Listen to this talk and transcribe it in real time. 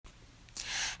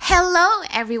Hello,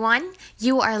 everyone.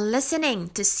 You are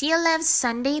listening to CLF's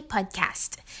Sunday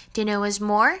podcast. To know us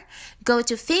more, go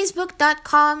to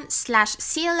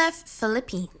facebook.com/CLF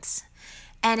Philippines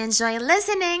and enjoy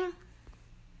listening.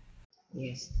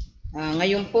 Yes.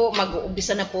 Ngayon po,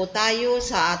 mag-uumpisa na po tayo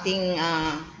sa ating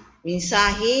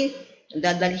mensahe,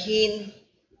 dadalhin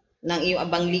ng iyong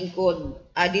abang lingkod.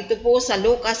 Dito po sa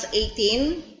Lucas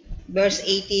 18, verse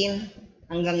 18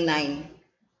 hanggang 9.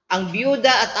 Ang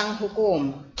byuda at ang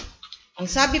hukom. Ang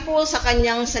sabi po sa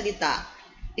kanyang salita,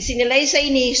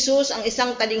 isinalaysay ni Jesus ang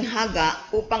isang talinghaga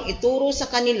upang ituro sa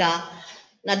kanila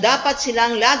na dapat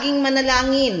silang laging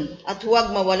manalangin at huwag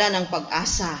mawala ng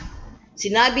pag-asa.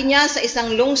 Sinabi niya sa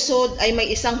isang lungsod ay may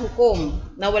isang hukom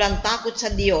na walang takot sa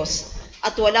Diyos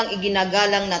at walang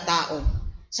iginagalang na tao.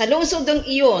 Sa lungsod ng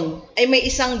iyon ay may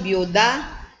isang byuda,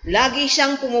 lagi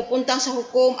siyang pumupunta sa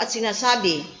hukom at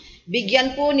sinasabi,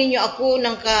 bigyan po ninyo ako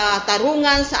ng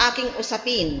katarungan sa aking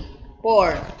usapin.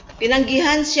 4.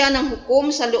 Pinanggihan siya ng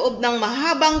hukom sa loob ng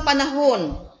mahabang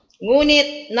panahon.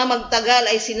 Ngunit na magtagal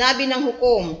ay sinabi ng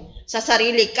hukom sa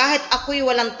sarili, kahit ako'y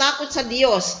walang takot sa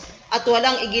Diyos at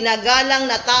walang iginagalang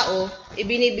na tao,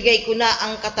 ibinibigay ko na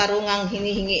ang katarungang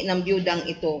hinihingi ng byudang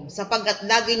ito, sapagkat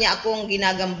lagi niya akong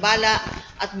ginagambala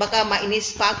at baka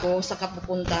mainis pa ako sa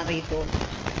kapupunta rito.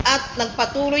 At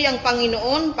nagpatuloy ang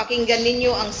Panginoon, pakinggan ninyo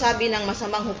ang sabi ng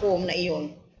masamang hukom na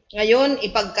iyon. Ngayon,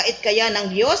 ipagkait kaya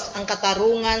ng Diyos ang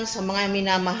katarungan sa mga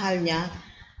minamahal niya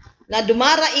na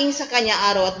dumaraing sa kanya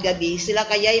araw at gabi, sila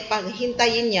kaya'y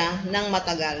paghintayin niya ng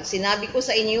matagal. Sinabi ko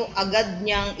sa inyo, agad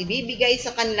niyang ibibigay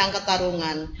sa kanilang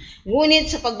katarungan. Ngunit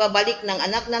sa pagbabalik ng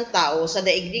anak ng tao, sa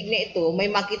daigdig na ito,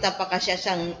 may makita pa kasi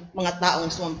siyang mga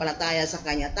taong sumampalataya sa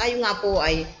kanya. Tayo nga po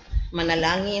ay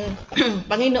manalangin.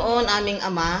 Panginoon, aming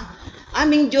Ama,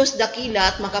 aming Diyos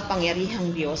dakila at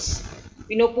makapangyarihang Diyos.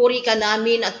 Pinupuri ka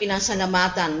namin at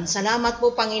pinasalamatan. Salamat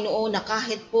po, Panginoon, na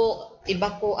kahit po iba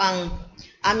po ang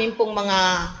amin pong mga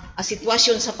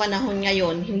sitwasyon sa panahon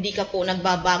ngayon, hindi ka po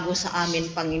nagbabago sa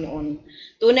amin, Panginoon.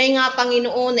 Tunay nga,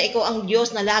 Panginoon, na ikaw ang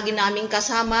Diyos na lagi naming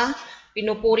kasama.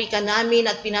 Pinupuri ka namin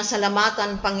at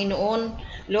pinasalamatan, Panginoon.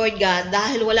 Lord God,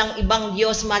 dahil walang ibang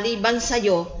Diyos maliban sa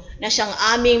iyo, na siyang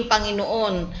aming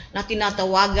Panginoon na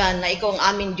tinatawagan na ikaw ang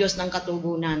aming Diyos ng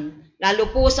katugunan.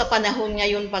 Lalo po sa panahon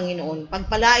ngayon, Panginoon.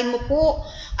 Pagpalain mo po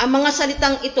ang mga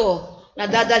salitang ito na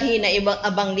dadalhin na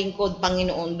abang lingkod,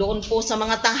 Panginoon. Doon po sa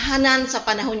mga tahanan sa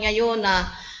panahon ngayon na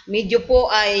medyo po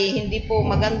ay hindi po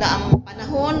maganda ang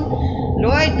panahon.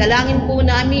 Lord, dalangin po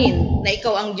namin na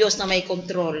ikaw ang Diyos na may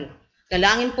kontrol.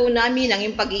 Dalangin po namin ang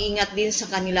iyong pag-iingat din sa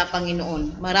kanila,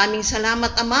 Panginoon. Maraming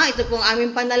salamat, Ama. Ito po ang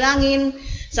aming panalangin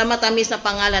sa matamis na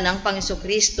pangalan ng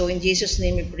Panginoon In Jesus'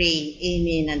 name we pray.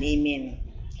 Amen and amen.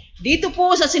 Dito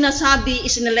po sa sinasabi,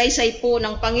 isinalaysay po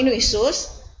ng Panginoon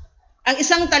Hesus ang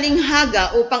isang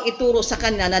talinghaga upang ituro sa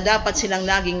kanila na dapat silang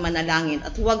laging manalangin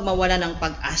at huwag mawala ng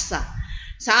pag-asa.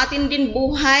 Sa atin din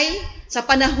buhay, sa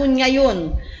panahon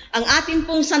ngayon, ang atin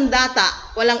pong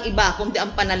sandata, walang iba kundi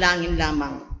ang panalangin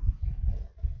lamang.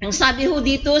 Ang sabi ho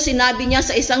dito, sinabi niya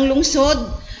sa isang lungsod,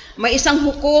 may isang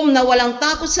hukom na walang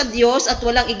takot sa Diyos at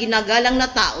walang iginagalang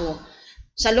na tao.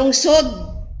 Sa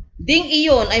lungsod ding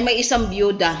iyon ay may isang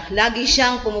byuda. Lagi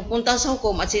siyang pumupunta sa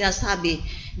hukom at sinasabi,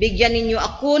 bigyan ninyo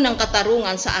ako ng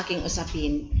katarungan sa aking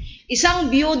usapin. Isang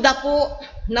byuda po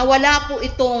na wala po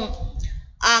itong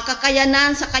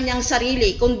kakayanan sa kanyang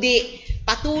sarili, kundi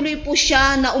patuloy po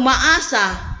siya na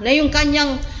umaasa na yung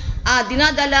kanyang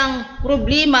dinadalang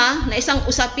problema na isang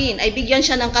usapin ay bigyan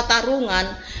siya ng katarungan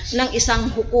ng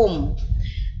isang hukom.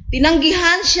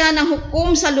 Tinanggihan siya ng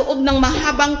hukom sa loob ng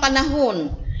mahabang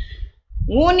panahon.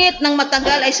 Ngunit nang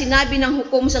matagal ay sinabi ng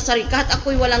hukom sa sarili, kahit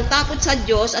ako'y walang takot sa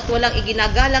Diyos at walang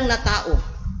iginagalang na tao.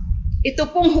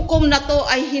 Ito pong hukom na to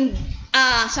ay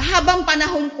sa habang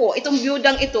panahon po, itong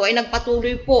byudang ito ay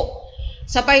nagpatuloy po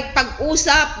sa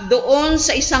pag-usap doon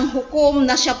sa isang hukom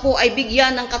na siya po ay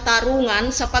bigyan ng katarungan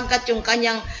sapagkat yung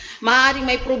kanyang maaaring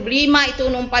may problema ito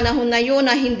noong panahon na yun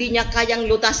na hindi niya kayang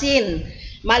lutasin.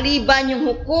 Maliban yung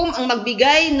hukom ang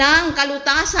magbigay ng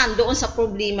kalutasan doon sa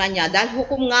problema niya. Dahil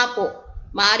hukom nga po,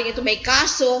 maaaring ito may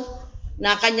kaso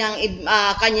na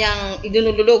kanyang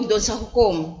idinululog doon sa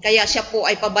hukom. Kaya siya po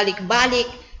ay pabalik-balik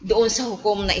doon sa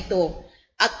hukom na ito.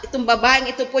 At itong babaeng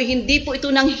ito po, hindi po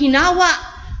ito nang hinawa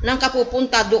ng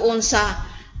kapupunta doon sa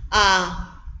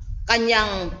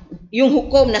yung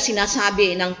hukom na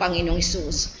sinasabi ng Panginoong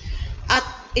Hesus. At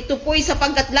ito po ay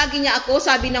sapagkat lagi niya ako,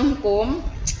 sabi ng hukom,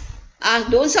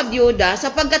 doon sa byuda,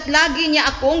 sapagkat lagi niya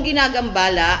akong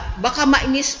ginagambala, baka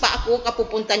mainis pa ako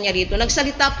kapupunta niya rito.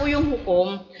 Nagsalita po yung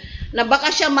hukom na baka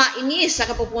siya mainis sa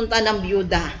kapupunta ng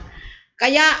byuda.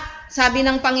 Kaya sabi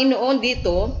ng Panginoon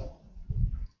dito,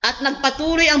 At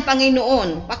nagpatuloy ang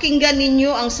Panginoon, pakinggan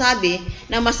ninyo ang sabi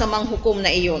ng masamang hukom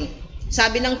na iyon.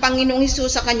 Sabi ng Panginoong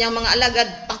Hesus sa kanyang mga alagad,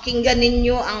 pakinggan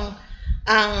ninyo ang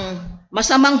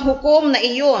masamang hukom na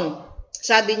iyon.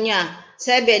 Sabi niya,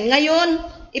 7, ngayon,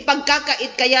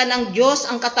 ipagkakait kaya ng Diyos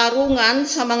ang katarungan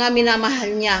sa mga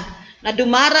minamahal niya, na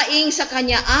dumaraing sa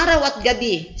kanya araw at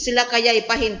gabi, sila kaya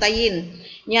ipahintayin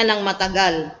niya ng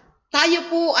matagal. Tayo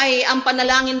po ay ang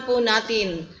panalangin po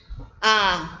natin,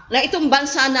 na itong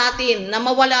bansa natin na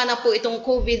mawala na po itong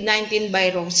COVID-19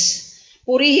 virus.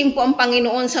 Purihin po ang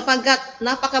Panginoon sapagkat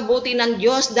napakabuti ng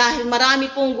Diyos dahil marami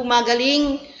pong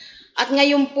gumagaling at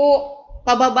ngayon po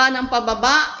pababa ng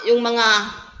pababa yung mga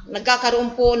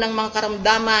nagkakaroon po ng mga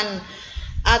karamdaman.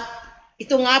 At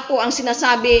ito nga po ang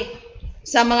sinasabi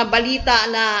sa mga balita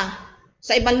na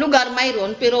sa ibang lugar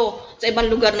mayroon pero sa ibang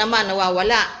lugar naman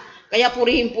nawawala. Kaya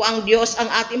purihin po ang Diyos, ang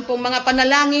ating pong mga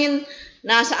panalangin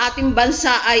na sa ating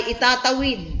bansa ay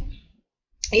itatawid,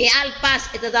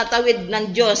 itatawid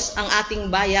ng Diyos ang ating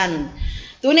bayan.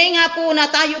 Tunay nga po na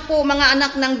tayo po mga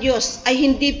anak ng Diyos ay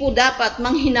hindi po dapat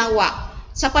manghinawa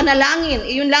sa panalangin.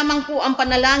 Iyon lamang po ang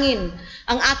panalangin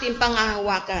ang ating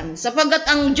pangahawakan. Sapagkat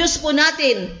ang Diyos po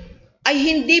natin ay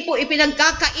hindi po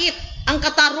ipinagkakait ang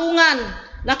katarungan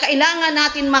na kailangan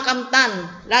natin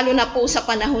makamtan, lalo na po sa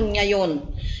panahon ngayon.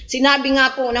 Sinabi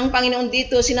nga po ng Panginoon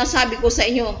dito, sinasabi ko sa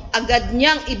inyo, agad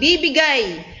niyang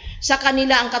ibibigay sa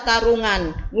kanila ang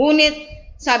katarungan. Ngunit,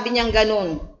 sabi niyang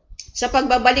ganun, sa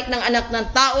pagbabalik ng anak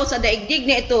ng tao sa daigdig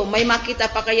na ito, may makita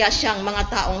pa kaya siyang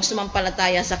mga taong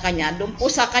sumampalataya sa kanya. Doon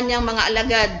po sa kanyang mga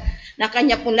alagad na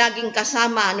kanya po laging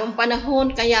kasama noong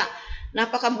panahon, kaya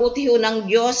napakabuti ho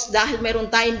ng Diyos dahil mayroon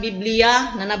tayong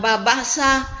Biblia na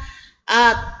nababasa.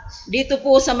 At dito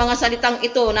po sa mga salitang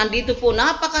ito, nandito po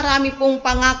napakarami pong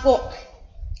pangako.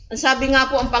 Ang sabi nga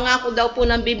po, ang pangako daw po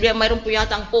ng Biblia, mayroon po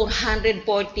yatang 414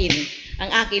 ang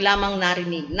aking lamang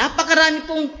narinig. Napakarami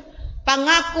pong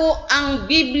pangako ang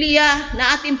Biblia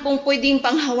na atin pong pwedeng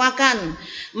panghawakan.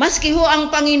 Maski ho ang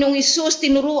Panginoong Hesus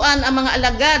tinuruan ang mga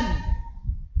alagad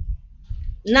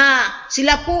na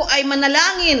sila po ay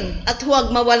manalangin at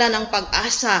huwag mawala ng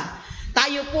pag-asa.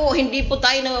 Tayo po, hindi po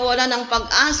tayo nawawala ng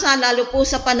pag-asa, lalo po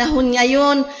sa panahon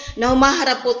ngayon na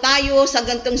humaharap po tayo sa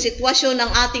gantong sitwasyon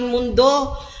ng ating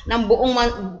mundo, ng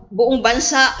buong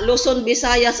bansa, Luzon,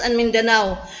 Visayas, and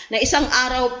Mindanao, na isang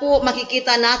araw po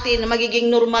makikita natin na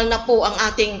magiging normal na po ang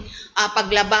ating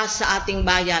paglabas sa ating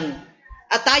bayan.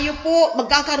 At tayo po,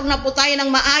 magkakaroon na po tayo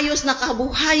ng maayos na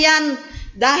kabuhayan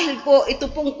dahil po ito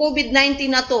pong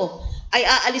COVID-19 na to, ay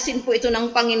aalisin po ito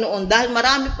ng Panginoon dahil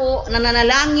marami po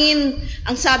nananalangin.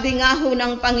 Ang sabi nga ho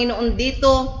ng Panginoon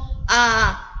dito,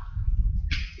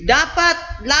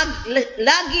 dapat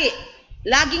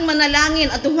laging manalangin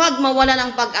at huwag mawala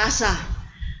ng pag-asa.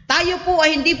 Tayo po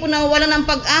ay hindi po nawawala ng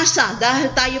pag-asa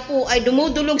dahil tayo po ay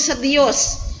dumudulog sa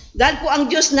Diyos. Dahil po ang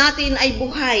Diyos natin ay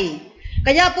buhay.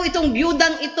 Kaya po itong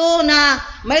biyudang ito na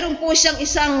mayroon po siyang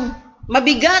isang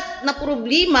mabigat na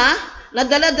problema na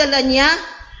dala-dala niya,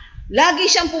 lagi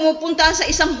siyang pumupunta sa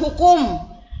isang hukom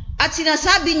at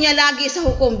sinasabi niya lagi sa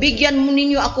hukom, bigyan mo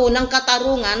ninyo ako ng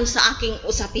katarungan sa aking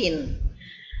usapin.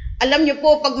 Alam niyo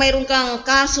po, pag mayroon kang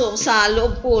kaso sa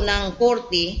loob po ng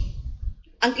korte,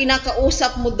 ang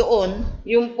kinakausap mo doon,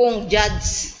 yung pong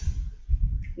judge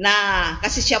na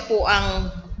kasi siya po ang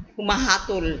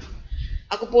humahatol.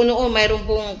 Ako po noon, mayroon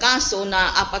pong kaso na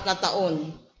 4 na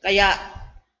taon. Kaya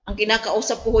ang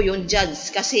kinakausap ko yung judge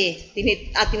kasi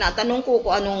tinatanong ko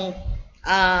kung anong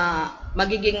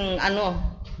magiging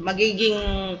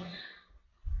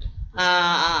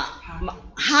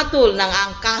hatol ng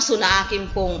ang kaso na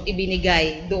akin pong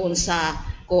ibinigay doon sa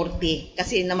korte.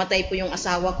 Kasi namatay po yung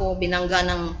asawa ko, binangga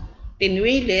ng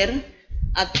pinwheeler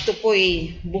at ito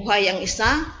po'y buhay ang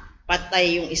isa,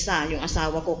 patay yung isa, yung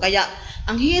asawa ko. Kaya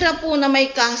ang hirap po na may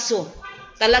kaso.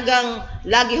 Talagang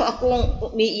lagi ho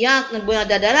akong umiiyak,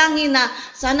 nagdadalangin na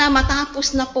sana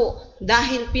matapos na po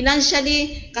dahil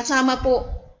financially kasama po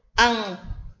ang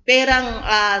perang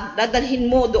dadalhin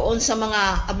mo doon sa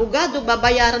mga abogado,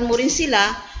 babayaran mo rin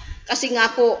sila kasi nga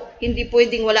po hindi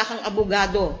pwedeng wala kang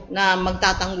abogado na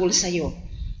magtatanggol sa iyo.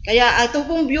 Kaya ito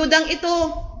pong biyudang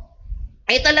ito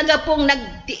ay talaga pong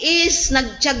nagtiis,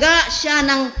 nagtiyaga siya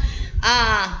ng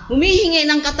humihingi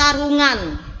ng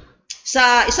katarungan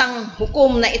sa isang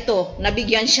hukom na ito,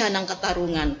 nabigyan siya ng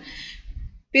katarungan.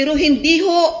 Pero hindi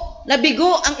ho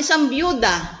nabigo ang isang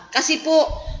biyuda kasi po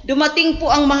dumating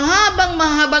po ang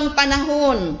mahabang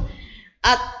panahon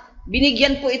at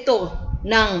binigyan po ito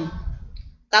ng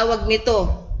tawag nito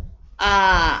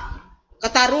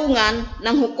katarungan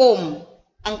ng hukom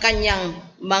ang kanyang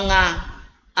mga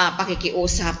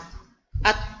pakikiusap.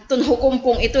 At itong hukom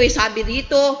pong ito, sabi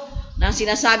dito, na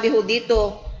sinasabi ho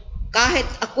dito, kahit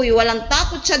ako'y walang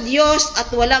takot sa Diyos at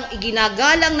walang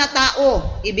iginagalang na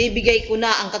tao, ibibigay ko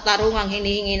na ang katarungang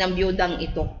hinihingi ng biyudang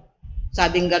ito.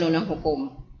 Sabing ganun ang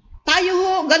hukom. Tayo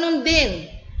ho, ganun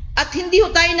din. At hindi ho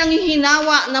tayo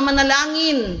nanghihinawa na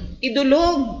manalangin,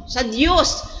 idulog sa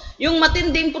Diyos yung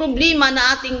matinding problema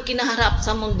na ating kinaharap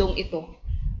sa mundong ito.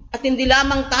 At hindi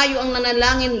lamang tayo ang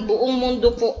nanalangin, buong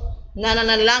mundo po, na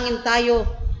nanalangin tayo,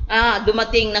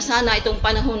 dumating na sana itong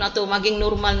panahon na to maging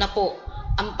normal na po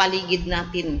ang paligid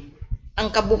natin.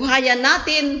 Ang kabuhayan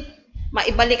natin,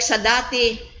 maibalik sa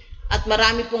dati, at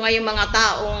marami po ngayong mga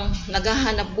taong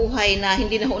naghahanap buhay na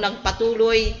hindi na ho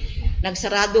nagpatuloy.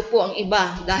 Nagsarado po ang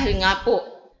iba dahil nga po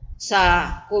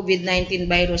sa COVID-19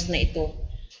 virus na ito.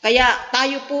 Kaya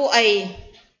tayo po ay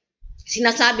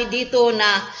sinasabi dito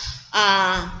na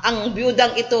ang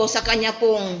biyudang ito sa kanya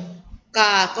pong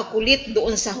kakulit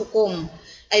doon sa hukom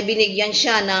ay binigyan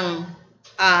siya ng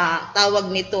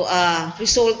tawag nito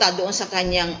resulta doon sa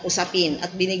kanyang usapin.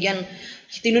 At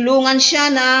tinulungan siya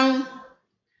ng,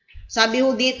 sabi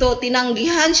ho dito,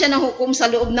 tinanggihan siya ng hukom sa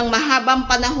loob ng mahabang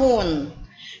panahon.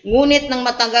 Ngunit nang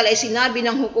matagal ay sinabi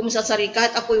ng hukom sa sarili,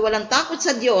 ako'y walang takot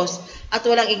sa Diyos at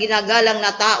walang iginagalang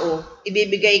na tao,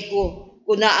 ibibigay ko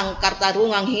na ang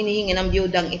katarungang hinihingi ng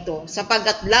biyudang ito,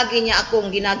 sapagkat lagi niya akong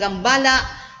ginagambala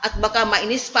at baka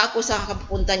mainis pa ako sa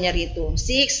kapunta niya rito.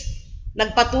 6.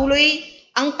 Nagpatuloy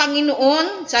ang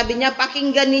Panginoon, sabi niya,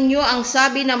 pakinggan ninyo ang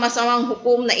sabi na masamang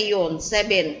hukom na iyon.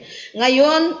 7.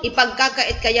 Ngayon,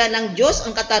 ipagkakait kaya ng Diyos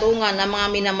ang katarungan ng mga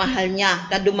minamahal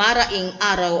niya na dumaraing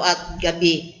araw at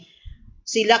gabi.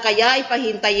 Sila kaya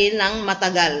ipahintayin ng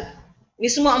matagal.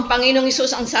 Mismo ang Panginoong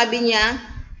Hesus ang sabi niya,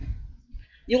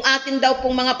 yung atin daw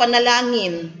pong mga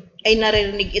panalangin ay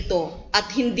naririnig ito at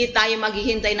hindi tayo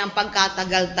maghihintay ng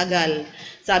pagkatagal-tagal,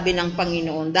 sabi ng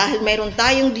Panginoon. Dahil mayroon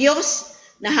tayong Diyos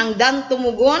na hanggang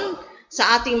tumugon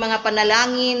sa ating mga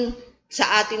panalangin,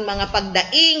 sa ating mga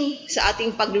pagdaing, sa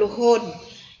ating pagluhod,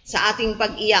 sa ating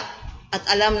pag-iyak. At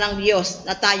alam ng Diyos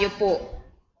na tayo po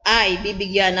ay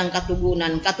bibigyan ng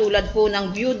katugunan. Katulad po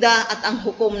ng byuda at ang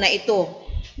hukom na ito,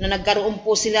 na nagkaroon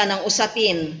po sila ng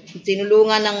usapin.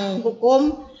 Tinulungan ng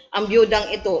hukom ang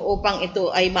byudang ito upang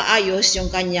ito ay maayos yung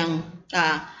kanyang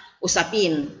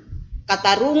usapin.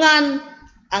 Katarungan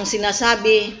ang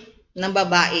sinasabi ng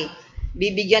babae.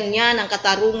 Bibigyan niya ng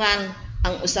katarungan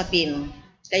ang usapin.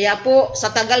 Kaya po,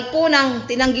 sa tagal po ng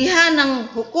tinanggihan ng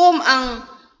hukom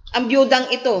ang byudang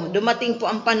ito, dumating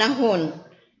po ang panahon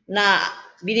na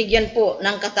binigyan po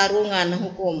ng katarungan ng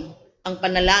hukom ang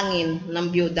panalangin ng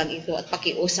byudang ito at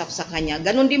pakiusap sa kanya.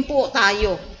 Ganon din po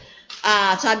tayo.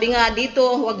 Sabi nga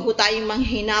dito, huwag po tayong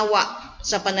manghinawa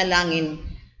sa panalangin.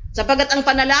 Sapagat ang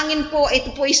panalangin po, ito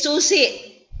po ay susi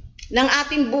ng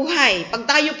ating buhay. Pag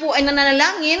tayo po ay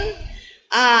nananalangin,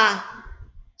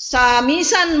 sa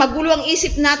minsan magulo ang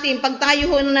isip natin, pag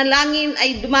tayo nanalangin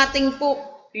ay dumating po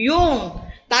yung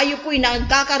tayo po ay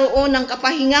nagkakaroon ng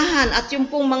kapahingahan at yung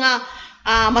pong mga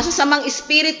masasamang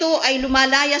espiritu ay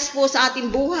lumalayas po sa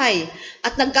ating buhay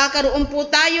at nagkakaroon po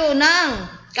tayo ng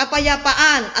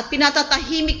kapayapaan at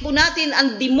pinatatahimik po natin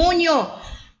ang demonyo,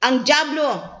 ang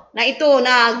diablo na ito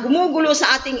na gumugulo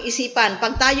sa ating isipan.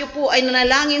 Pag tayo po ay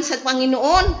nanalangin sa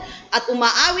Panginoon at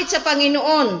umaawit sa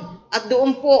Panginoon, at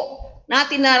doon po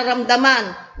natin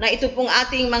nararamdaman na ito pong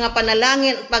ating mga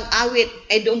panalangin at pag-awit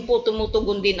ay doon po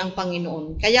tumutugon din ang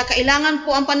Panginoon. Kaya kailangan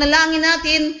po ang panalangin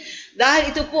natin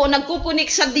dahil ito po nagkukunik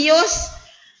sa Diyos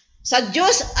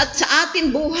at sa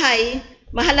ating buhay.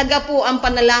 Mahalaga po ang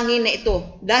panalangin na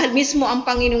ito. Dahil mismo ang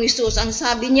Panginoong Hesus, ang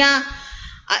sabi niya,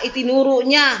 itinuro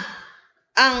niya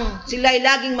ang sila'y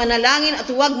laging manalangin at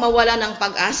huwag mawala ng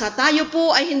pag-asa. Tayo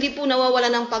po ay hindi po nawawala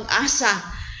ng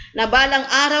pag-asa. Na balang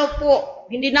araw po,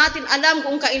 hindi natin alam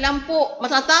kung kailan po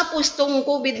matatapos itong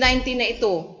COVID-19 na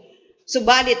ito.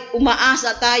 Subalit,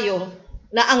 umaasa tayo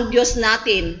na ang Diyos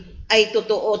natin ay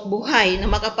totoo at buhay na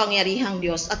makapangyarihang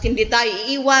Diyos. At hindi tayo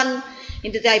iiwan,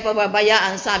 hindi tayo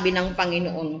pababayaan, sabi ng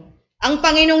Panginoon. Ang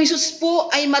Panginoong Hesus po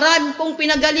ay marami pong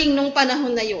pinagaling nung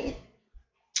panahon na yun.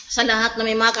 Sa lahat na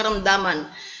may mga karamdaman,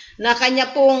 na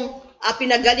kanya pong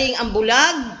pinagaling ang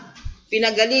bulag,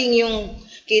 pinagaling yung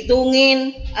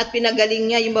kitungin, at pinagaling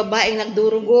niya yung babaeng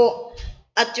nagdurugo,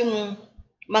 at yung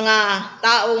mga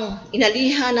taong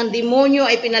inalihan ng demonyo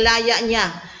ay pinalaya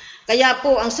niya. Kaya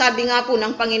po, ang sabi nga po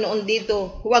ng Panginoon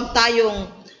dito, huwag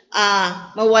tayong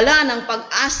mawala ng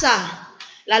pag-asa.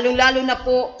 Lalo-lalo na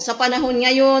po sa panahon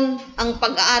ngayon, ang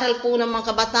pag-aaral po ng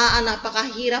mga kabataan,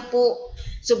 napakahirap po.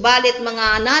 Subalit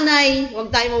mga nanay,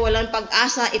 huwag tayong mawala ng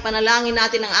pag-asa, ipanalangin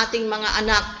natin ang ating mga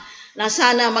anak na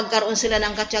sana magkaroon sila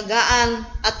ng katiyagaan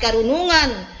at karunungan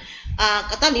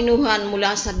katalinuhan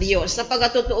mula sa Diyos. Sa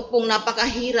pagkatotoo pong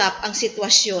napakahirap ang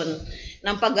sitwasyon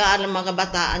ng pag-aaral ng mga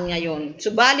kabataan ngayon.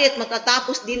 Subalit,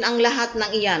 matatapos din ang lahat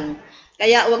ng iyan.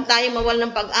 Kaya huwag tayong mawal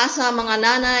ng pag-asa, mga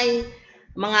nanay,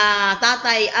 mga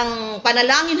tatay. Ang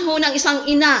panalangin ho ng isang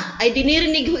ina ay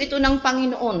dinirinig ho ito ng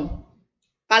Panginoon.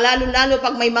 Palalo-lalo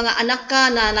pag may mga anak ka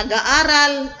na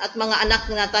nag-aaral at mga anak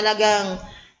na talagang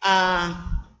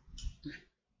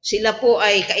sila po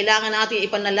ay kailangan natin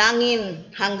ipanalangin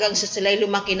hanggang sa sila'y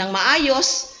lumaki ng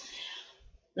maayos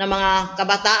na mga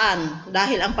kabataan.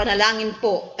 Dahil ang panalangin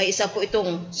po ay isa po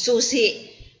itong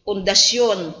susi,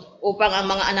 pundasyon upang ang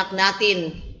mga anak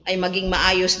natin ay maging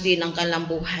maayos din ang kanilang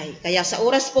buhay. Kaya sa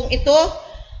oras pong ito,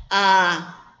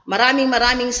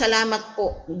 maraming salamat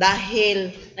po dahil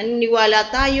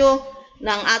naniniwala tayo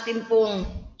ng ating pong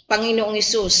Panginoong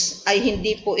Hesus ay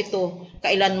hindi po ito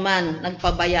kailanman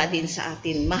nagpabaya din sa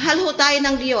atin. Mahal ho tayo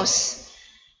ng Diyos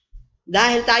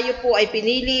dahil tayo po ay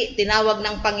pinili, tinawag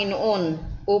ng Panginoon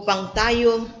upang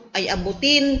tayo ay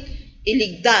abutin,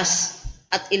 iligtas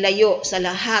at ilayo sa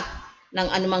lahat ng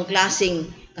anumang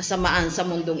klaseng kasamaan sa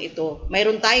mundong ito.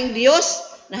 Mayroon tayong Diyos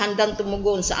na handang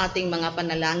tumugon sa ating mga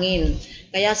panalangin.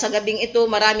 Kaya sa gabing ito,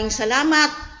 maraming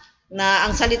salamat na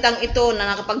ang salitang ito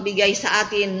na nakapagbigay sa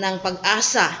atin ng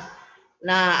pag-asa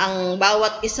na ang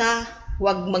bawat isa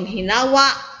huwag manghinawa,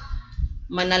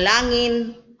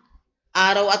 manalangin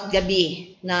araw at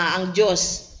gabi na ang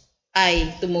Diyos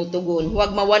ay tumutugon.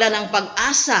 Huwag mawala ng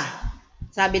pag-asa,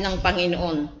 sabi ng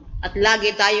Panginoon. At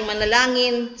lagi tayong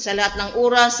manalangin sa lahat ng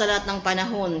oras, sa lahat ng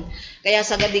panahon. Kaya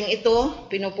sa gabing ito,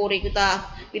 pinupuri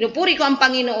ko ang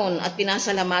Panginoon at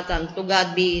pinasalamatan. To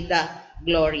God be the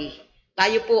glory.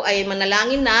 Tayo po ay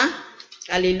manalangin na.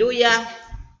 Hallelujah.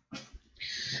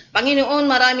 Panginoon,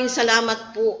 maraming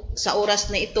salamat po sa oras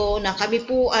na ito na kami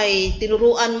po ay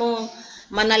tinuruan mo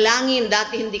manalangin.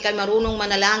 Dati hindi kami marunong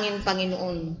manalangin,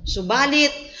 Panginoon.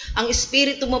 Subalit, ang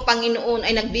Espiritu mo, Panginoon,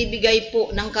 ay nagbibigay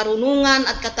po ng karunungan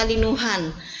at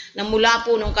katalinuhan na mula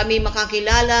po nung kami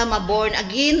makakilala, ma-born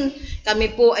again,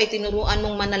 kami po ay tinuruan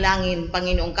mong manalangin,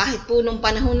 Panginoon. Kahit po nung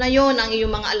panahon na yon, ang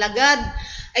iyong mga alagad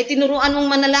ay tinuruan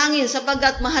mong manalangin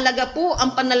sapagkat mahalaga po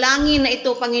ang panalangin na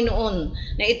ito, Panginoon.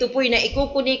 Na ito po'y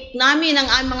naikukunik namin ang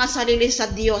aming mga sarili sa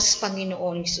Diyos,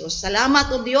 Panginoon Hesus. Salamat,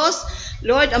 O Diyos.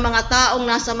 Lord, ang mga taong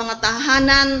nasa mga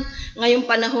tahanan, ngayong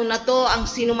panahon na to, ang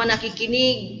sino man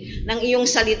nakikinig ng iyong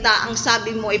salita, ang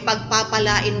sabi mo ay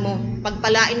pagpapalain mo.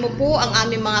 Pagpalain mo po ang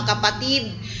aming mga kapatid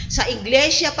sa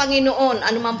iglesia, Panginoon,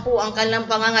 anuman po ang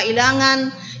kanilang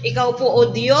pangangailangan. Ikaw po, O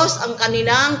Diyos, ang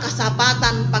kanilang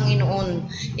kasapatan, Panginoon.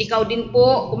 Ikaw din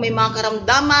po, kung may mga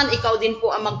karamdaman, ikaw din po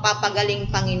ang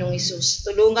magpapagaling, Panginoong Hesus.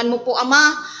 Tulungan mo po,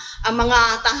 Ama, ang mga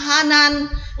tahanan,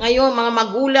 ngayon mga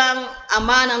magulang,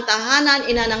 ama ng tahanan,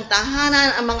 ina ng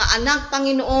tahanan, ang mga anak,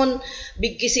 Panginoon,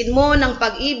 bigkisin mo ng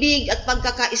pag-ibig at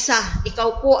pagkakaisa.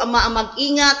 Ikaw po, Ama, ang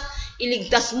mag-ingat,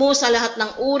 iligtas mo sa lahat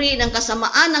ng uri ng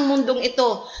kasamaan ng mundong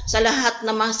ito, sa lahat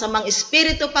ng masamang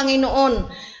espiritu,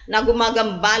 Panginoon, na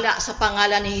gumagambala sa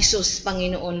pangalan ni Jesus,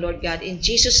 Panginoon, Lord God. In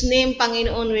Jesus' name,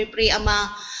 Panginoon, we pray, Ama.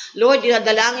 Lord,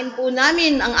 dinadalangin po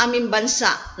namin ang aming bansa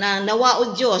na nawa,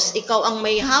 O Diyos, ikaw ang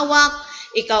may hawak,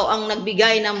 ikaw ang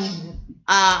nagbigay ng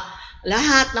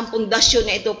lahat ng pundasyon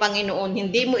na ito, Panginoon.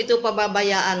 Hindi mo ito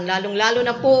pababayaan, lalong-lalo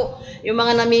na po yung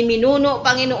mga namiminuno,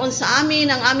 Panginoon, sa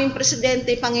amin, ang aming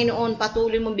presidente, Panginoon,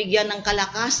 patuloy mo bigyan ng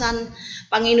kalakasan,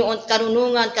 Panginoon,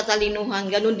 karunungan,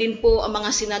 katalinuhan. Ganun din po ang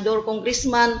mga senador,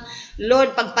 congressman.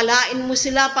 Lord, pagpalain mo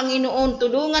sila, Panginoon,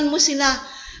 tulungan mo sila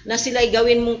na sila'y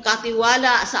gawin mong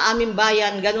katiwala sa aming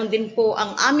bayan. Ganon din po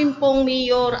ang aming pong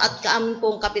mayor at aming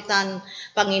pong kapitan,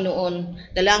 Panginoon.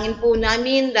 Dalangin po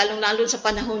namin, lalong-lalo sa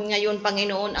panahon ngayon,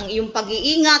 Panginoon, ang iyong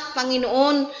pag-iingat,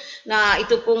 Panginoon, na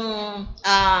ito pong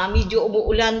medyo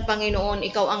umuulan, Panginoon.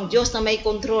 Ikaw ang Diyos na may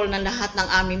kontrol ng lahat ng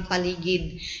aming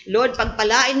paligid. Lord,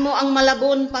 pagpalain mo ang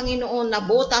Malabon, Panginoon, na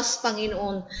Botas,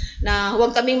 Panginoon, na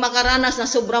huwag kaming makaranas na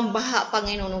sobrang baha,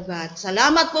 Panginoon, O God.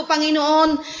 Salamat po,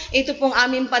 Panginoon. Ito pong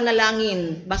aming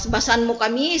panalangin. Basbasan mo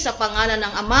kami sa pangalan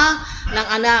ng Ama, ng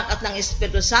Anak, at ng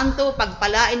Espiritu Santo.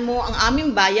 Pagpalain mo ang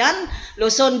aming bayan,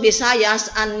 Luzon,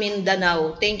 Visayas, and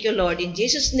Mindanao. Thank you, Lord. In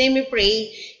Jesus' name we pray.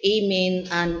 Amen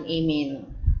and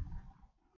amen.